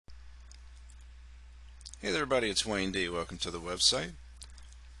Hey there everybody, it's Wayne D. Welcome to the website.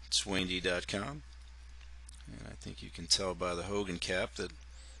 It's WayneD.com. And I think you can tell by the Hogan cap that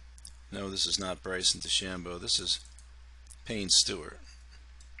no, this is not Bryson DeChambeau. This is Payne Stewart.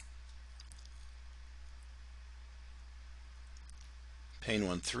 Payne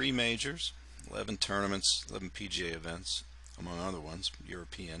won 3 majors, 11 tournaments, 11 PGA events, among other ones,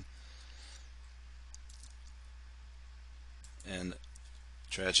 European. And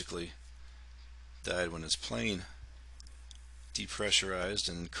tragically died when his plane depressurized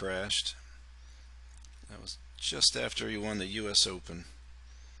and crashed. That was just after he won the US Open.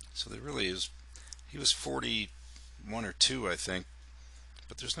 So there really is, he was 41 or 2, I think,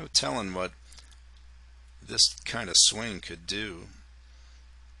 but there's no telling what this kind of swing could do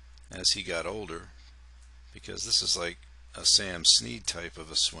as he got older, because this is like a Sam Snead type of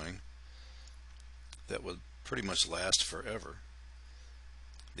a swing that would pretty much last forever.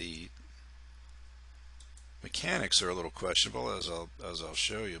 The mechanics are a little questionable, as I'll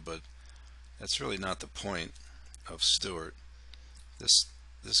show you, but that's really not the point of Stewart.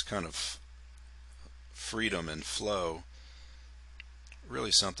 This kind of freedom and flow, really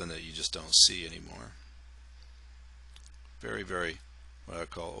something that you just don't see anymore. Very, very what I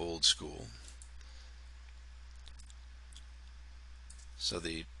call old school. So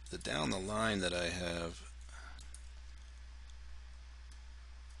the down the line that I have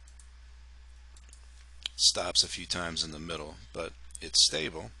stops a few times in the middle, but it's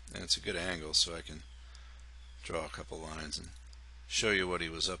stable and it's a good angle, so I can draw a couple lines and show you what he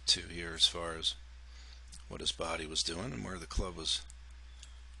was up to here as far as what his body was doing and where the club was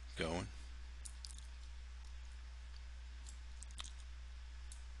going.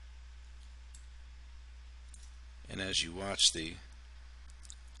 And as you watch the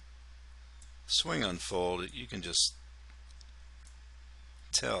swing unfold, you can just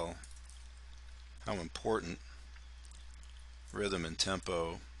tell how important rhythm and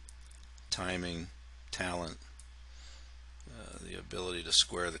tempo, timing, talent, the ability to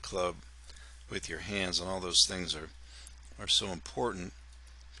square the club with your hands, and all those things are so important,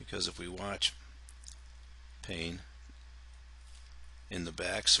 because if we watch Payne in the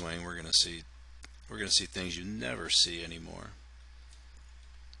backswing, we're going to see things you never see anymore.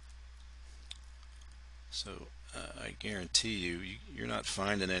 So I guarantee you're not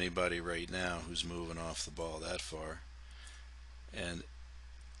finding anybody right now who's moving off the ball that far, and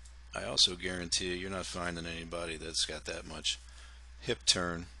I also guarantee you're not finding anybody that's got that much hip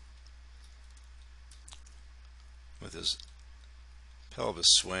turn with his pelvis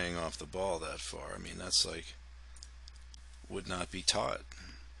swaying off the ball that far. I mean, that's like, would not be taught.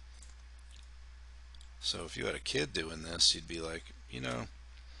 So if you had a kid doing this, you'd be like, why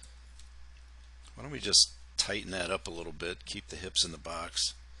don't we just tighten that up a little bit, keep the hips in the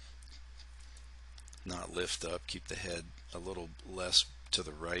box, not lift up, keep the head a little less to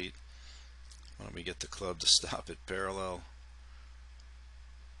the right. Why don't we get the club to stop it parallel?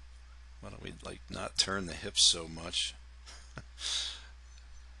 Why don't we not turn the hips so much?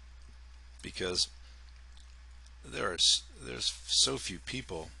 Because there's so few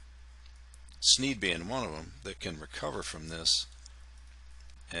people, Snead being one of them, that can recover from this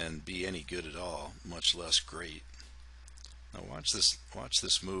and be any good at all, much less great. Now watch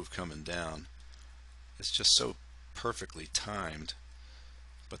this move coming down. It's just so perfectly timed.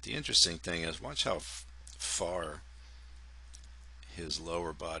 But the interesting thing is, watch how far his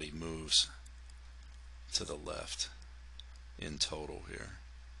lower body moves to the left in total here.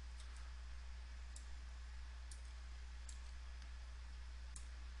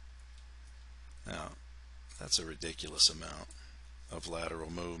 Now, that's a ridiculous amount of lateral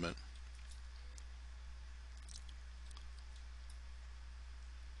movement.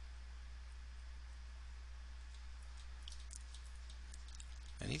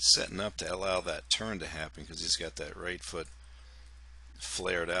 And he's setting up to allow that turn to happen, because he's got that right foot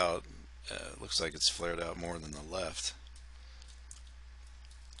flared out. Looks like it's flared out more than the left.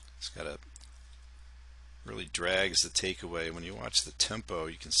 It's got a really drags the takeaway. When you watch the tempo,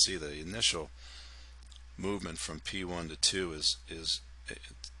 you can see the initial movement from P1 to 2 is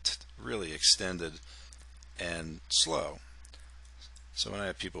really extended and slow. So when I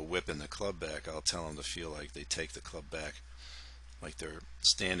have people whipping the club back, I'll tell them to feel like they take the club back like they're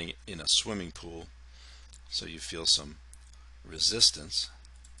standing in a swimming pool, so you feel some resistance.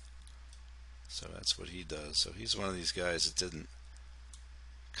 So that's what he does. So he's one of these guys that didn't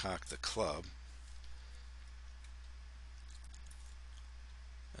cock the club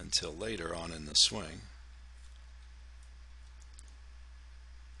until later on in the swing.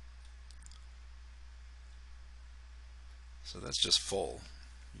 So that's just full.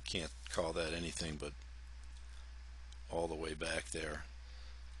 You can't call that anything but all the way back there.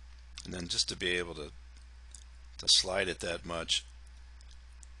 And then just to be able to slide it that much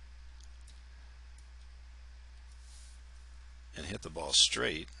and hit the ball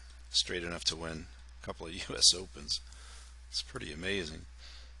straight enough to win a couple of US Opens. It's pretty amazing.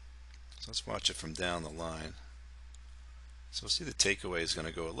 So let's watch it from down the line. So see the takeaway is going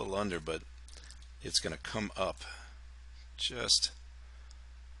to go a little under, but it's going to come up just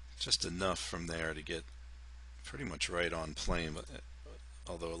enough from there to get pretty much right on plane, but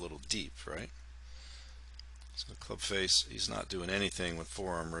although a little deep, right? So the club face, he's not doing anything with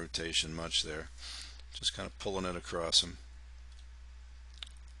forearm rotation much there, just kind of pulling it across him.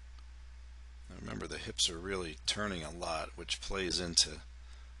 Now remember, the hips are really turning a lot, which plays into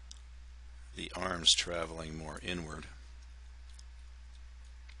the arms traveling more inward.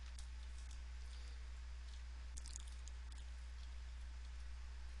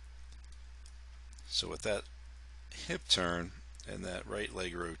 So with that hip turn and that right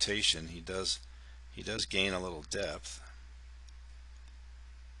leg rotation, he does gain a little depth.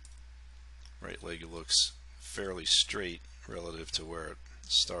 Right leg looks fairly straight relative to where it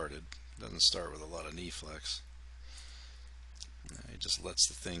started. Doesn't start with a lot of knee flex. He just lets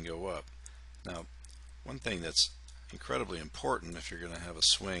the thing go up. Now, one thing that's incredibly important if you're going to have a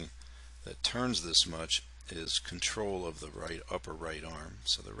swing that turns this much is control of the upper right arm.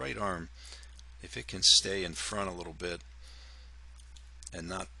 So the right arm, if it can stay in front a little bit and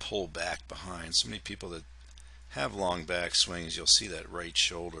not pull back behind. So many people that have long back swings, you'll see that right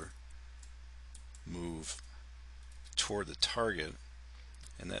shoulder move toward the target,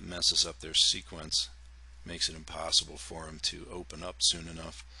 and that messes up their sequence, makes it impossible for him to open up soon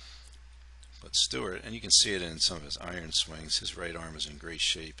enough. But Stewart, and you can see it in some of his iron swings, his right arm is in great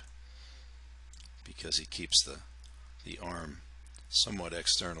shape because he keeps the arm somewhat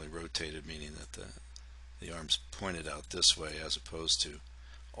externally rotated, meaning that the arm's pointed out this way as opposed to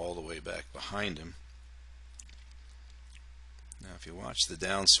all the way back behind him. Now if you watch the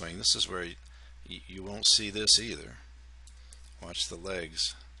downswing, this is where you won't see this either. Watch the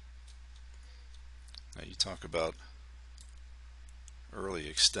legs. Now you talk about early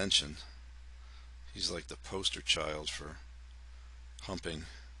extension. He's like the poster child for humping.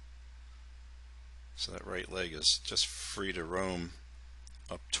 So that right leg is just free to roam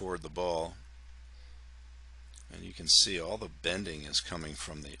up toward the ball, and you can see all the bending is coming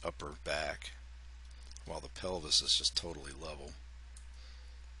from the upper back while the pelvis is just totally level.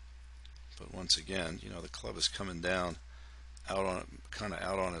 But once again, you know, the club is coming down kind of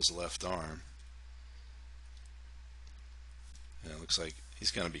out on his left arm, and it looks like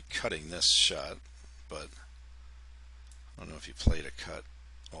he's going to be cutting this shot, but I don't know if he played a cut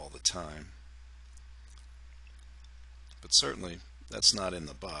all the time. But certainly that's not in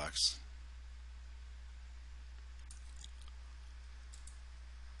the box.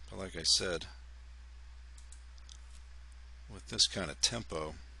 But like I said, with this kind of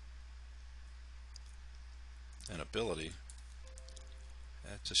tempo and ability,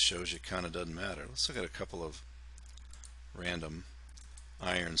 that just shows you it kind of doesn't matter. Let's look at a couple of random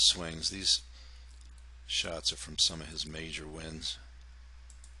iron swings. These shots are from some of his major wins.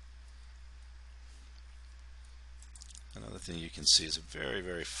 Another thing you can see is a very,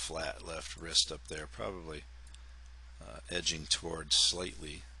 very flat left wrist up there, probably edging towards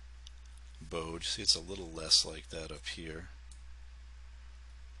slightly bowed. See, it's a little less like that up here,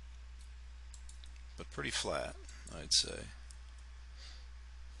 but pretty flat, I'd say.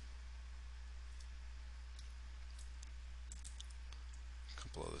 A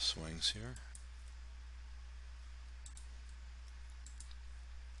couple other swings here.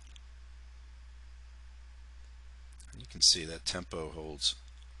 You can see that tempo holds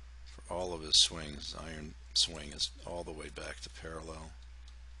for all of his swings. Iron swing is all the way back to parallel,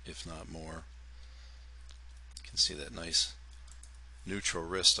 if not more. You can see that nice neutral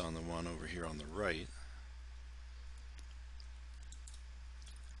wrist on the one over here on the right.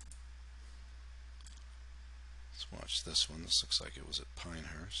 Let's watch this one. This looks like it was at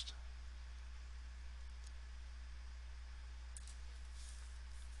Pinehurst.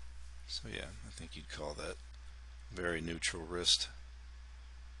 So yeah, I think you'd call that very neutral wrist.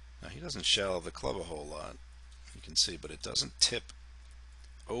 Now he doesn't shallow the club a whole lot, you can see, but it doesn't tip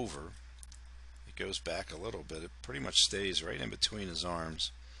over. It goes back a little bit. It pretty much stays right in between his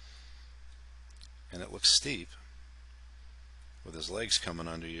arms, and it looks steep with his legs coming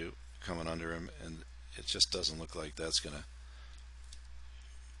under him, and it just doesn't look like that's going to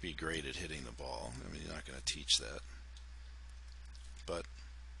be great at hitting the ball. I mean, you're not going to teach that, but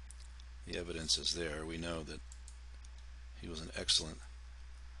the evidence is there. We know that he was an excellent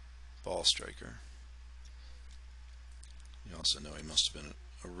ball striker. You also know he must have been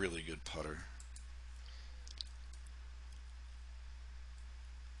a really good putter.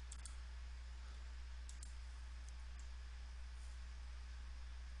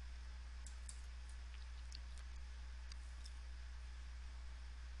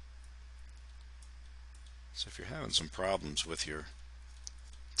 So if you're having some problems with your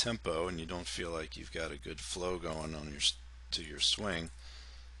tempo and you don't feel like you've got a good flow going on to your swing,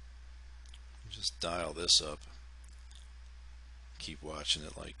 just dial this up. Keep watching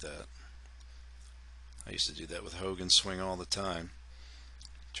it like that. I used to do that with Hogan's swing all the time.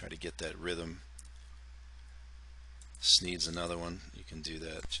 Try to get that rhythm. Snead's another one. You can do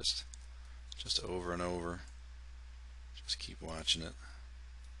that just over and over. Just keep watching it.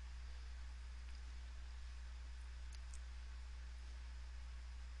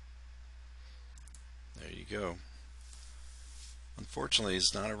 There you go. Unfortunately,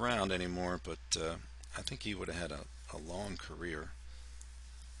 he's not around anymore, but I think he would have had a long career,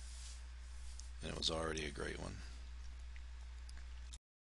 and it was already a great one.